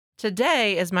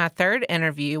Today is my third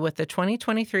interview with the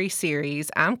 2023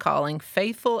 series I'm calling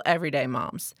Faithful Everyday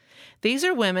Moms. These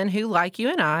are women who, like you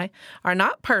and I, are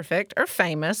not perfect or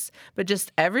famous, but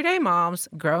just everyday moms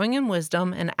growing in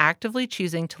wisdom and actively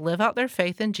choosing to live out their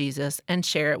faith in Jesus and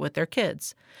share it with their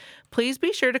kids. Please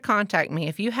be sure to contact me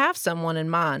if you have someone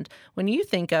in mind when you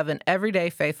think of an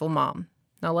everyday faithful mom.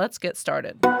 Now let's get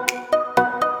started.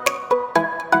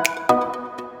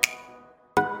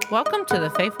 Welcome to the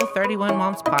Faithful 31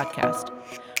 Moms podcast.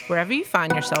 Wherever you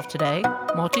find yourself today,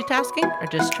 multitasking or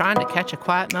just trying to catch a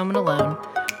quiet moment alone,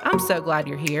 I'm so glad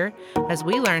you're here as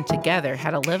we learn together how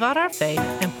to live out our faith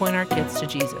and point our kids to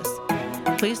Jesus.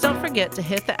 Please don't forget to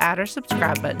hit the add or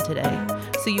subscribe button today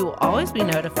so you will always be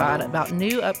notified about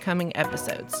new upcoming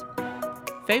episodes.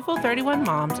 Faithful 31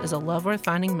 Moms is a love worth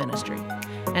finding ministry,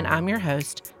 and I'm your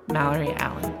host, Mallory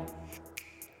Allen.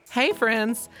 Hey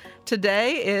friends,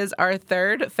 today is our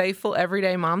third Faithful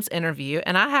Everyday Moms interview,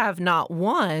 and I have not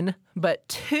one, but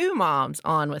two moms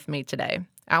on with me today.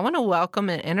 I want to welcome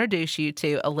and introduce you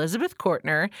to Elizabeth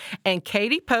Courtner and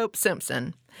Katie Pope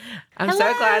Simpson. I'm Hello.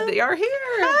 so glad that you're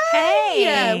here.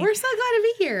 Hey, we're so glad to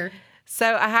be here.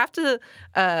 So I have to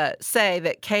say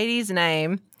that Katie's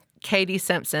name, Katie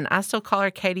Simpson, I still call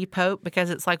her Katie Pope because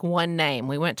it's like one name.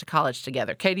 We went to college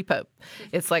together. Katie Pope.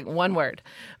 It's like one word.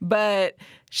 But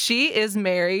she is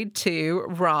married to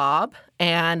Rob,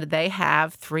 and they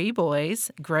have three boys,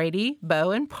 Grady,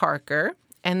 Bo, and Parker.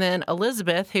 And then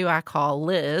Elizabeth, who I call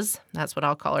Liz, that's what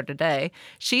I'll call her today,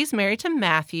 she's married to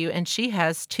Matthew, and she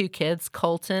has two kids,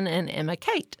 Colton and Emma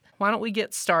Kate. Why don't we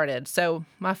get started? So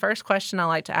my first question I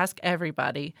like to ask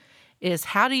everybody is,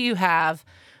 how do you have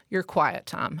your quiet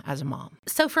time as a mom?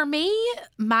 So for me,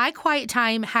 my quiet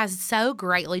time has so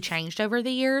greatly changed over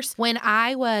the years. When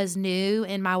I was new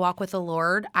in my walk with the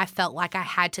Lord, I felt like I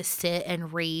had to sit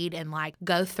and read and like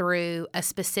go through a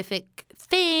specific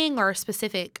thing or a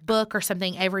specific book or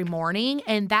something every morning.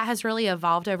 And that has really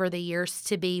evolved over the years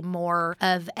to be more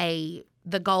of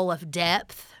the goal of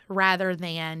depth rather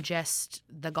than just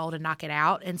the goal to knock it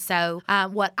out. And so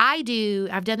what I do,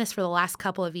 I've done this for the last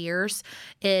couple of years,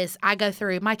 is I go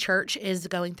through, my church is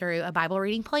going through a Bible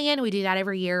reading plan. We do that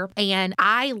every year. And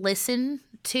I listen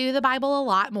to the Bible a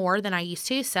lot more than I used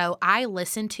to. So I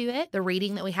listen to it, the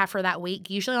reading that we have for that week,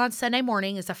 usually on Sunday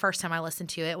morning is the first time I listen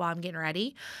to it while I'm getting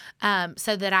ready,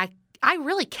 so that I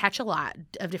really catch a lot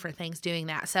of different things doing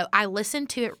that. So I listen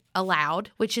to it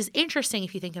aloud, which is interesting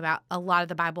if you think about a lot of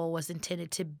the Bible was intended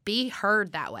to be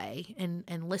heard that way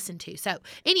and listened to. So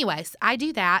anyways, I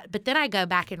do that, but then I go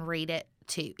back and read it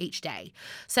too each day.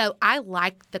 So I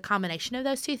like the combination of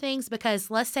those two things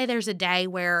because let's say there's a day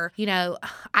where,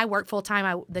 I work full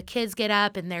time. The kids get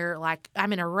up and they're like,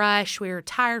 I'm in a rush. We're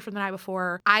tired from the night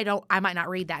before. I might not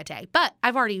read that day, but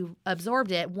I've already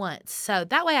absorbed it once. So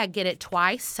that way I get it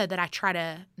twice so that I try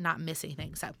to not miss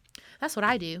anything. So that's what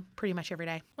I do pretty much every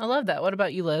day. I love that. What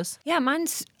about you, Liz? Yeah,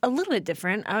 mine's a little bit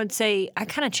different. I would say I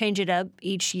kind of change it up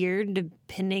each year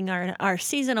depending on our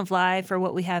season of life or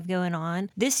what we have going on.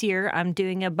 This year, I'm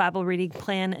doing a Bible reading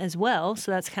plan as well,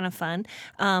 so that's kind of fun.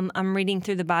 I'm reading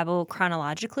through the Bible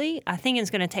chronologically. I think it's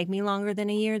going to take me longer than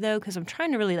a year, though, because I'm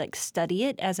trying to really study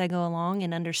it as I go along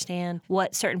and understand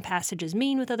what certain passages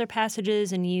mean with other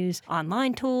passages and use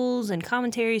online tools and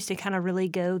commentaries to kind of really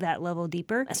go that level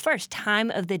deeper. As far as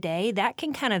time of the day, that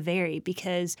can kind of vary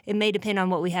because it may depend on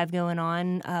what we have going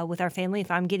on with our family.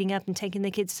 If I'm getting up and taking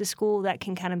the kids to school, that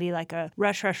can kind of be like a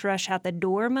rush out the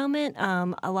door moment.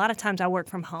 A lot of times I work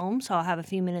from home, so I'll have a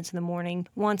few minutes in the morning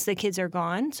once the kids are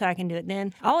gone, so I can do it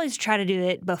then. I always try to do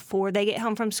it before they get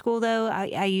home from school, though.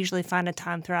 I usually find a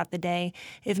time throughout the day.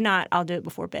 If not, I'll do it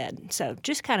before bed. So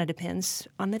just kind of depends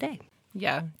on the day.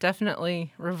 Yeah,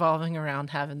 definitely revolving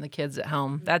around having the kids at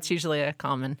home. That's usually a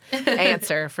common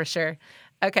answer for sure.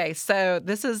 Okay, so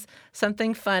this is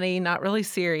something funny, not really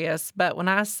serious, but when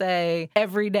I say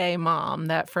everyday mom,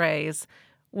 that phrase,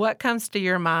 what comes to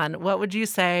your mind? What would you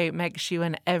say makes you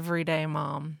an everyday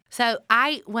mom? So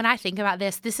when I think about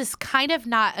this is kind of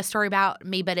not a story about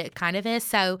me, but it kind of is.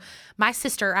 So my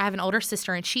sister, I have an older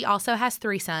sister, and she also has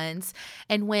three sons.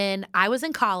 And when I was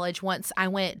in college, once I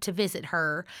went to visit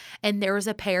her, and there was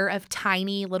a pair of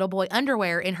tiny little boy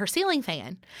underwear in her ceiling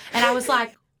fan. And I was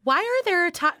like, why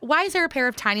is there a pair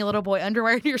of tiny little boy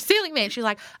underwear in your ceiling fan? She's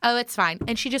like, oh, it's fine.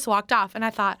 And she just walked off. And I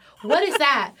thought, what is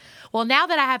that? Well, now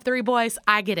that I have three boys,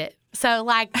 I get it. So,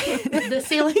 the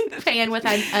ceiling fan with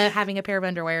having a pair of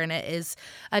underwear in it is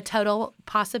a total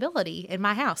possibility in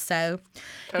my house. So,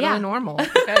 totally normal.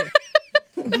 Okay.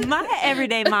 My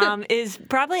everyday mom is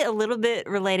probably a little bit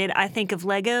related. I think of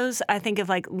Legos. I think of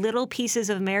like little pieces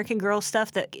of American Girl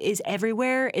stuff that is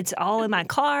everywhere. It's all in my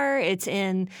car. It's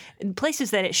in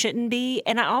places that it shouldn't be.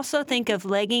 And I also think of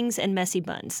leggings and messy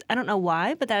buns. I don't know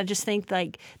why, but I just think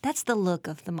like that's the look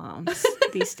of the moms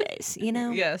these days, you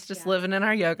know? Yes, just living in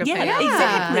our yoga Yeah, pants.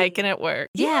 exactly. Making it work.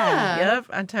 Yeah. Yep,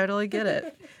 I totally get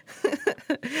it.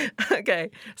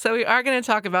 Okay, so we are going to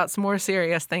talk about some more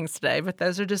serious things today, but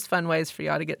those are just fun ways for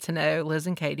y'all to get to know Liz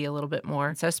and Katie a little bit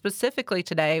more. So specifically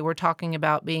today, we're talking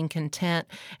about being content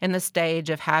in the stage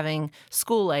of having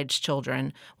school-age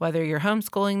children, whether you're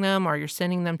homeschooling them or you're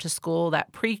sending them to school,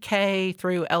 that pre-K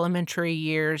through elementary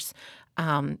years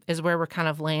is where we're kind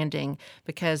of landing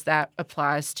because that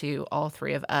applies to all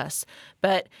three of us.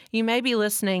 But you may be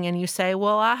listening and you say,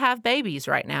 well, I have babies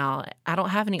right now. I don't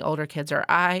have any older kids, or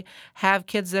I have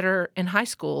kids that are in high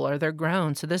school or they're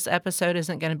grown. So this episode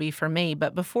isn't going to be for me.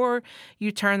 But before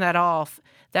you turn that off,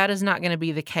 that is not going to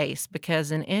be the case because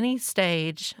in any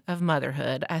stage of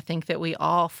motherhood, I think that we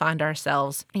all find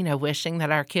ourselves, wishing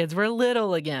that our kids were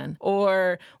little again,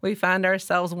 or we find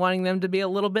ourselves wanting them to be a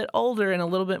little bit older and a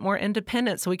little bit more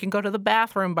independent so we can go to the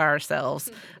bathroom by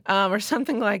ourselves or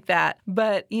something like that.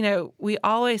 But, we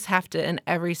always have to, in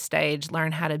every stage,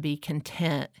 learn how to be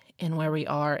content in where we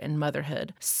are in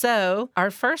motherhood. So our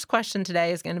first question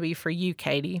today is going to be for you,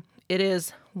 Katie. It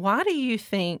is, why do you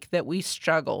think that we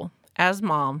struggle as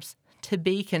moms to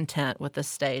be content with the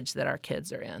stage that our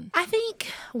kids are in? I think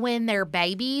when they're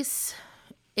babies,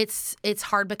 it's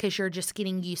hard because you're just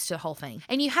getting used to the whole thing.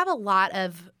 And you have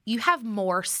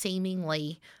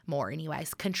seemingly more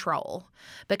control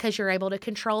because you're able to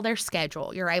control their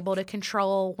schedule. You're able to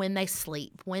control when they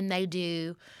sleep, when they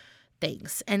do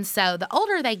things. And so the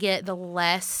older they get, the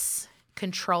less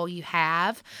control you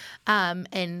have.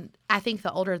 And I think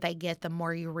the older they get, the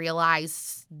more you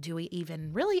realize, do we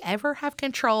even really ever have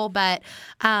control? But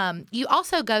you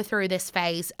also go through this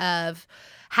phase of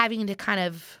having to kind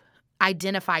of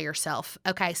identify yourself.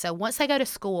 Okay, so once they go to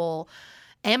school,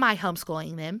 am I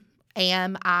homeschooling them?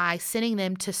 Am I sending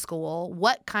them to school?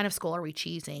 What kind of school are we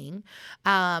choosing?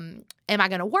 Am I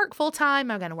going to work full-time?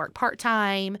 Am I going to work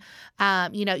part-time?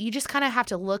 You just kind of have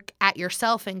to look at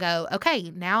yourself and go,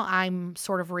 okay, now I'm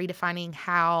sort of redefining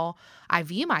how I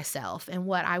view myself and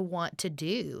what I want to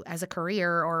do as a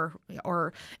career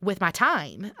or with my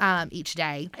time each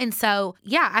day. And so,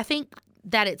 I think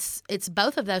that it's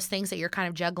both of those things that you're kind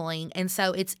of juggling. And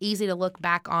so it's easy to look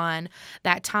back on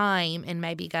that time and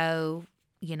maybe go,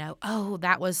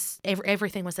 that was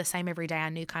everything was the same every day. I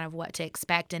knew kind of what to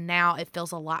expect. And now it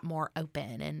feels a lot more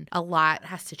open and a lot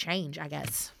has to change, I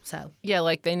guess. So, yeah,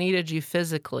 like they needed you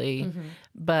physically,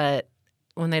 but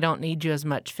when they don't need you as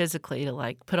much physically to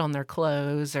like put on their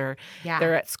clothes or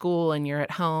they're at school and you're at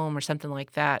home or something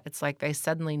like that, it's like they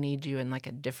suddenly need you in like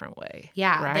a different way.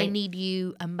 Yeah, right? They need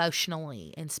you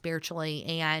emotionally and spiritually,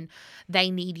 and they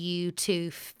need you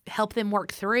to help them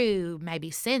work through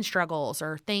maybe sin struggles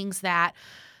or things that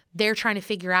they're trying to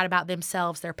figure out about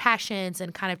themselves, their passions,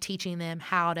 and kind of teaching them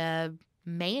how to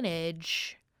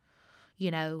manage,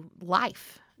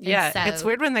 life. Yeah, so, it's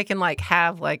weird when they can like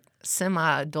have like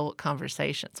semi-adult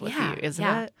conversations with you, isn't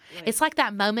it? It's like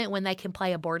that moment when they can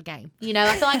play a board game.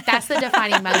 I feel like that's the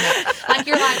defining moment. Like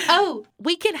you're like, oh,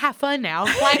 we can have fun now.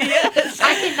 Like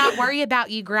I cannot worry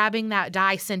about you grabbing that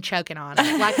dice and choking on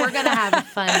it. Like we're gonna have a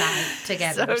fun night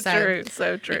together.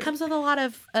 So true. It comes with a lot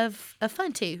of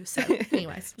fun too. So,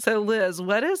 anyways. So Liz,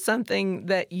 what is something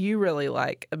that you really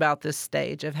like about this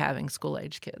stage of having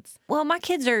school-age kids? Well, my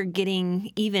kids are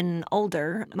getting even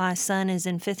older. My son is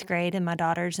in 5th grade and my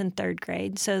daughter's in 3rd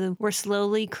grade. So we're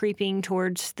slowly creeping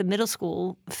towards the middle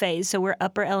school phase. So we're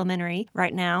upper elementary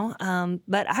right now.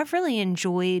 But I've really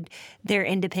enjoyed their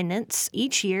independence.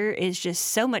 Each year is just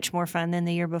so much more fun than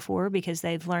the year before because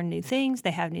they've learned new things.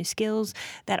 They have new skills.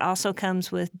 That also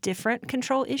comes with different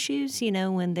control issues.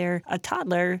 When they're a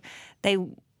toddler, they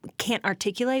can't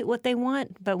articulate what they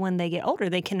want, but when they get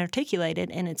older, they can articulate it,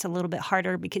 and it's a little bit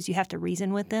harder because you have to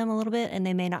reason with them a little bit, and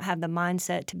they may not have the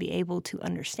mindset to be able to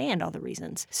understand all the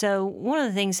reasons. So one of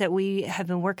the things that we have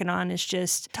been working on is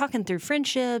just talking through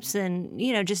friendships and,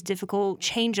 just difficult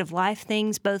change of life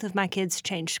things. Both of my kids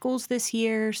changed schools this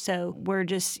year, so we're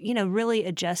just, really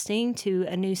adjusting to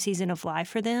a new season of life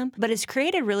for them. But it's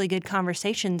created really good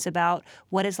conversations about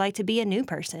what it's like to be a new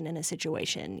person in a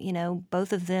situation.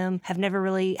 Both of them have never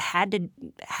really had to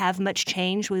have much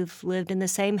change. We've lived in the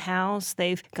same house.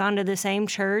 They've gone to the same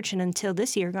church and until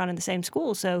this year gone to the same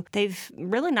school. So they've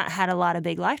really not had a lot of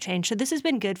big life change. So this has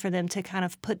been good for them to kind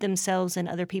of put themselves in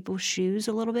other people's shoes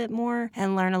a little bit more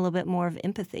and learn a little bit more of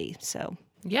empathy. So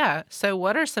Yeah. So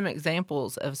what are some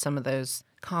examples of some of those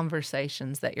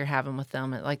conversations that you're having with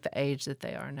them at like the age that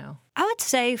they are now? I would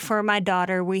say for my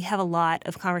daughter, we have a lot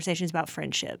of conversations about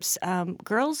friendships.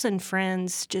 Girls and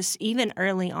friends, just even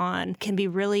early on, can be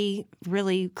really,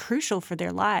 really crucial for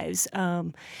their lives.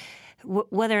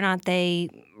 Whether or not they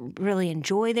really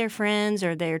enjoy their friends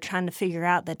or they're trying to figure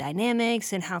out the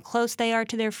dynamics and how close they are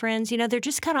to their friends, they're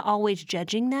just kind of always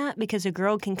judging that, because a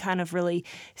girl can kind of really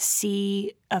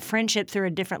see a friendship through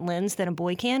a different lens than a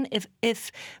boy can.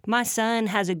 If my son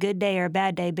has a good day or a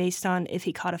bad day based on if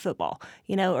he caught a football,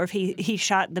 or if he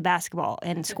shot the basketball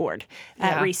and scored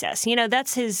at recess,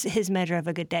 that's his measure of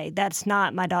a good day. That's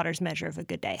not my daughter's measure of a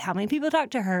good day. How many people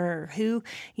talked to her, who,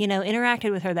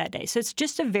 interacted with her that day. So it's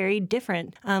just a very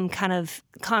different kind of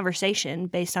conversation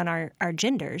based on our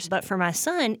genders. But for my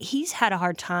son, he's had a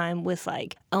hard time with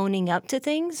like owning up to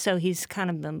things. So he's kind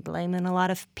of been blaming a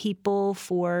lot of people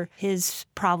for his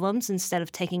problems instead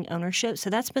of taking ownership. So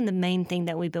that's been the main thing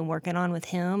that we've been working on with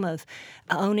him, of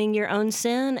owning your own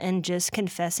sin and just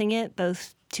confessing it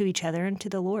both to each other and to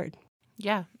the Lord.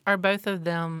 Yeah. Are both of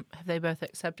them, have they both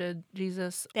accepted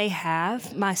Jesus? They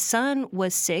have. My son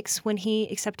was 6 when he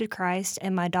accepted Christ,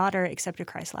 and my daughter accepted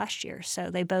Christ last year.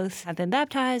 So they both have been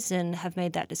baptized and have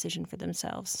made that decision for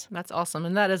themselves. That's awesome.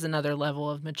 And that is another level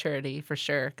of maturity for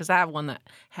sure, because I have one that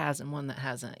has and one that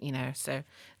hasn't, so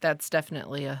that's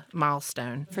definitely a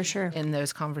milestone For sure. in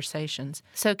those conversations.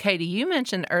 So, Katie, you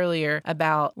mentioned earlier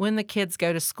about when the kids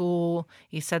go to school,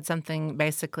 you said something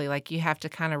basically like you have to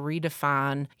kind of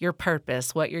redefine your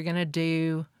purpose, what you're going to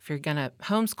do. If you're going to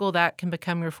homeschool, that can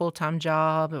become your full-time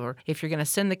job. Or if you're going to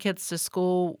send the kids to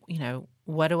school,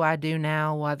 what do I do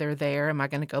now while they're there? Am I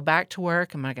going to go back to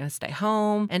work? Am I going to stay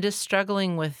home? And just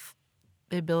struggling with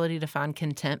the ability to find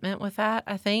contentment with that,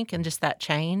 I think, and just that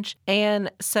change.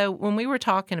 And so when we were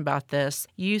talking about this,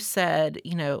 you said,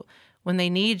 when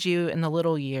they need you in the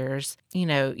little years, you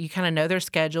kind of know their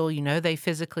schedule, they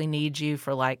physically need you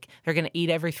for like, they're going to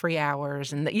eat every 3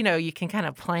 hours, and, you can kind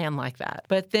of plan like that.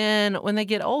 But then when they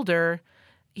get older,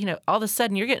 all of a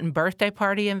sudden you're getting birthday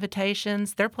party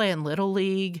invitations, they're playing Little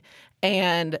League,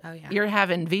 and you're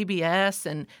having VBS,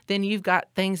 and then you've got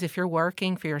things if you're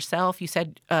working for yourself. You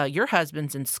said your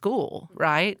husband's in school,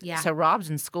 right? Yeah. So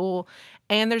Rob's in school,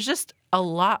 and there's just a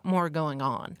lot more going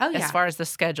on as far as the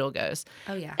schedule goes.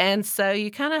 Oh, yeah. And so you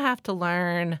kind of have to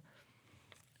learn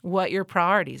what your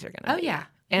priorities are going to be. Oh, yeah.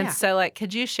 And so,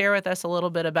 could you share with us a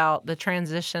little bit about the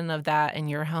transition of that in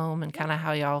your home and kind of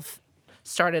how y'all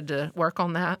started to work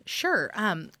on that? Sure.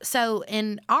 So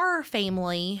in our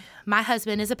family, my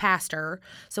husband is a pastor,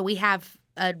 so we have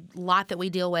a lot that we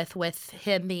deal with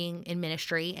him being in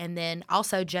ministry, and then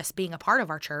also just being a part of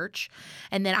our church.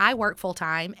 And then I work full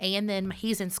time, and then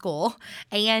he's in school,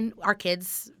 and our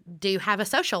kids do have a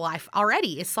social life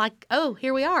already. It's like, oh,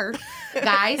 here we are,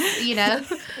 guys. You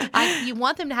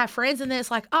want them to have friends, and then it's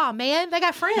like, oh man, they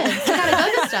got friends. They got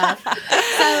to go to stuff.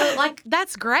 So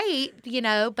that's great,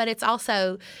 But it's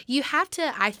also, you have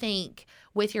to, I think,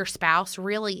 with your spouse,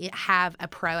 really have a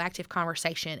proactive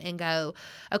conversation and go,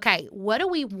 okay, what do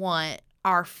we want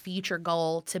our future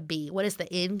goal to be? What is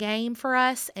the end game for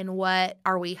us? And what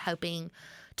are we hoping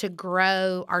to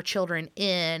grow our children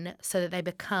in so that they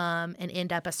become and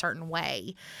end up a certain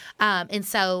way? And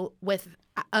so with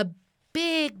a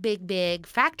big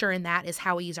factor in that is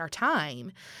how we use our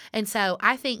time. And so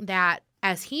I think that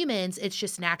as humans, it's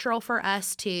just natural for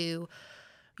us to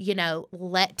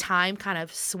let time kind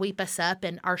of sweep us up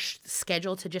and our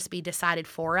schedule to just be decided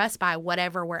for us by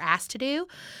whatever we're asked to do.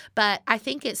 But I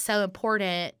think it's so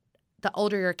important, the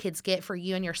older your kids get, for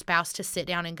you and your spouse to sit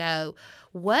down and go,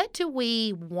 what do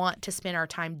we want to spend our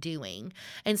time doing?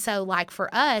 And so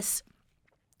for us,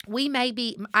 we may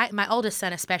be, my oldest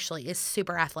son especially is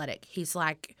super athletic. He's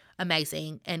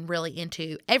amazing and really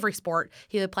into every sport.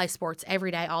 He would play sports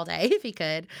every day, all day if he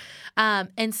could.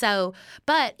 And so,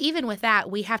 but even with that,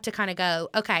 we have to kind of go,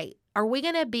 okay, are we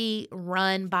going to be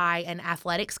run by an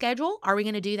athletic schedule? Are we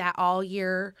going to do that all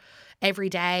year, every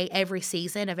day, every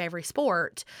season of every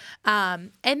sport?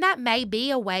 And that may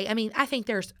be a way. I mean, I think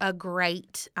there's a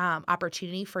great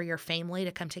opportunity for your family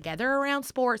to come together around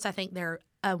sports. I think they're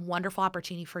a wonderful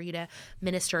opportunity for you to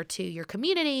minister to your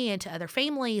community and to other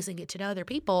families and get to know other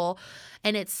people.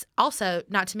 And it's also,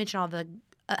 not to mention all the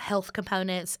health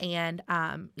components and,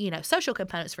 social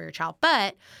components for your child.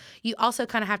 But you also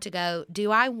kind of have to go,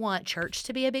 do I want church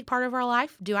to be a big part of our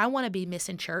life? Do I want to be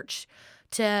missing church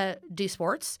to do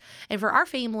sports? And for our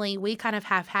family, we kind of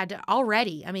have had to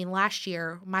already, last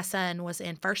year, my son was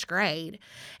in first grade,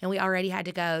 and we already had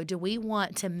to go, do we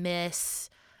want to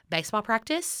miss baseball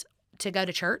practice to go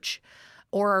to church?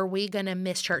 Or are we going to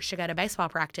miss church to go to baseball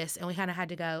practice? And we kind of had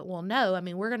to go, well, no, I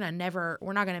mean, we're not going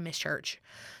to miss church.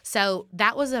 So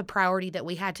that was a priority that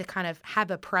we had to kind of have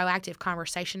a proactive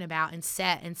conversation about and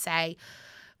set and say,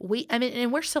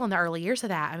 and we're still in the early years of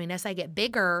that. I mean, as they get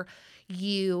bigger,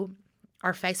 you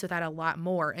are faced with that a lot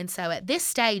more. And so at this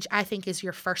stage, I think is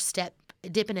your first step,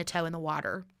 dipping a toe in the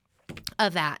water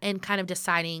of that and kind of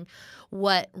deciding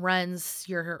what runs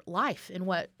your life and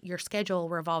what your schedule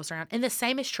revolves around. And the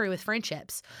same is true with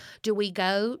friendships. Do we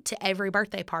go to every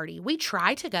birthday party? We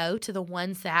try to go to the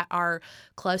ones that are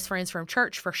close friends from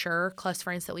church for sure, close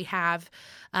friends that we have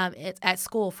at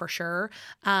school for sure.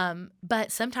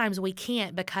 But sometimes we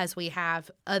can't because we have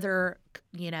other,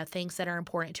 things that are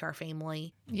important to our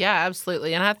family. Yeah,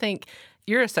 absolutely. And I think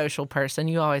you're a social person.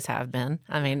 You always have been.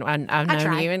 I mean, I've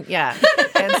known you.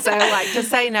 And so, to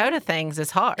say no to things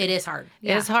is hard. It is hard.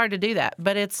 Yeah. It is hard to do that,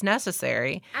 but it's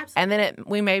necessary. Absolutely. And then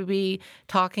we may be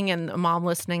talking and a mom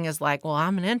listening is like, well,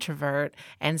 I'm an introvert.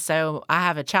 And so I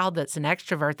have a child that's an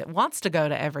extrovert that wants to go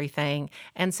to everything.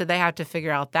 And so they have to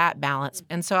figure out that balance.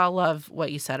 And so I love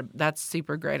what you said. That's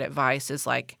super great advice is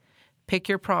like, pick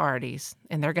your priorities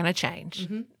and they're going to change.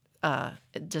 Mm-hmm.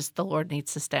 Just the Lord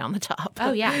needs to stay on the top.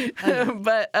 Oh, yeah.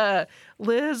 But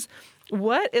Liz,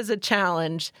 what is a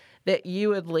challenge that you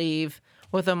would leave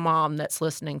with a mom that's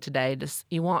listening today?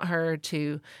 You want her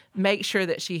to make sure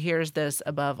that she hears this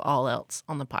above all else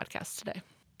on the podcast today.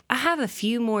 I have a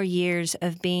few more years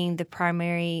of being the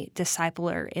primary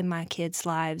discipler in my kids'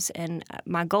 lives, and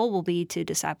my goal will be to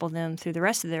disciple them through the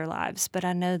rest of their lives. But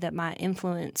I know that my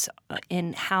influence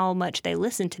in how much they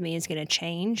listen to me is going to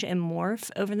change and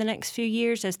morph over the next few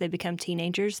years as they become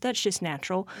teenagers. That's just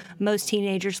natural. Most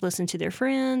teenagers listen to their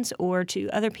friends or to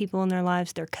other people in their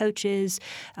lives, their coaches,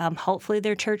 hopefully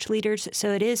their church leaders. So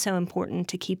it is so important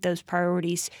to keep those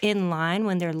priorities in line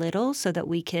when they're little so that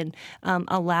we can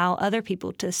allow other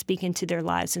people to speak into their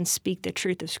lives and speak the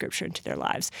truth of Scripture into their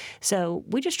lives. So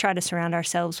we just try to surround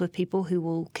ourselves with people who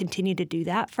will continue to do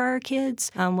that for our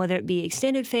kids, whether it be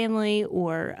extended family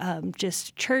or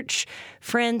just church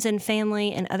friends and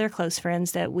family and other close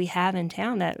friends that we have in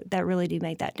town that really do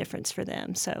make that difference for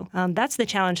them. So that's the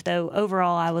challenge, though.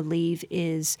 Overall, I would leave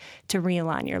is to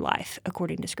realign your life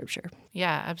according to Scripture.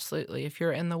 Yeah, absolutely. If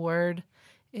you're in the Word,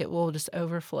 it will just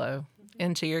overflow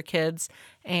into your kids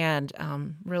and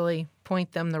really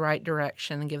point them the right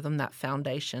direction and give them that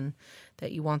foundation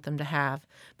that you want them to have.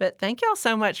 But thank y'all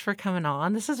so much for coming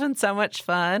on. This has been so much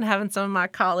fun, having some of my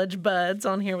college buds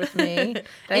on here with me.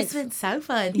 It's been so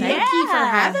fun. Thank you for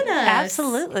having us.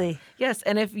 Absolutely. Yes,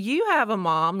 and if you have a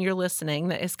mom you're listening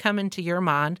that is coming to your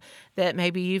mind that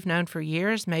maybe you've known for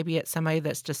years, maybe it's somebody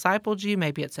that's discipled you,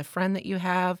 maybe it's a friend that you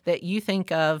have that you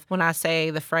think of when I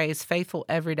say the phrase faithful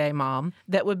everyday mom,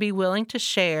 that would be willing to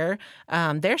share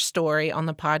their story on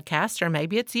the podcast, or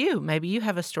maybe it's you. Maybe you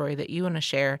have a story that you want to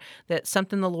share that's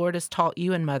something the Lord has taught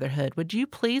you in motherhood. Would you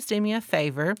please do me a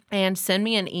favor and send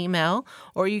me an email,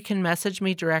 or you can message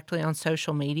me directly on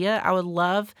social media. I would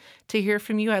love to hear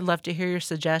from you. I'd love to hear your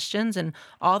suggestions, and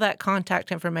all that contact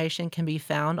information can be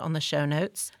found on the show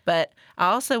notes. But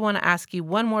I also want to ask you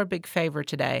one more big favor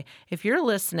today. If you're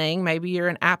listening, maybe you're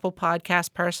an Apple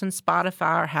Podcast person,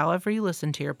 Spotify, or however you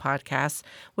listen to your podcasts,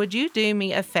 would you do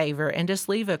me a favor and just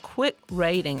leave a quick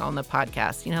rating on the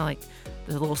podcast? You know, like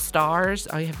the little stars,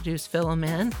 all you have to do is fill them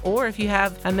in. Or if you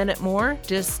have a minute more,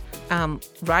 just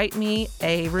write me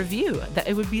a review. That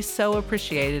it would be so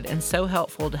appreciated and so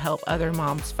helpful to help other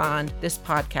moms find this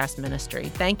podcast ministry.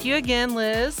 Thank you again,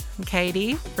 Liz and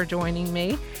Katie, for joining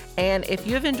me. And if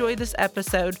you have enjoyed this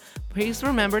episode, please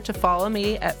remember to follow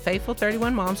me at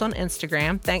Faithful31Moms on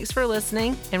Instagram. Thanks for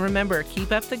listening. And remember,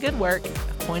 keep up the good work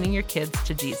of pointing your kids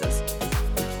to Jesus.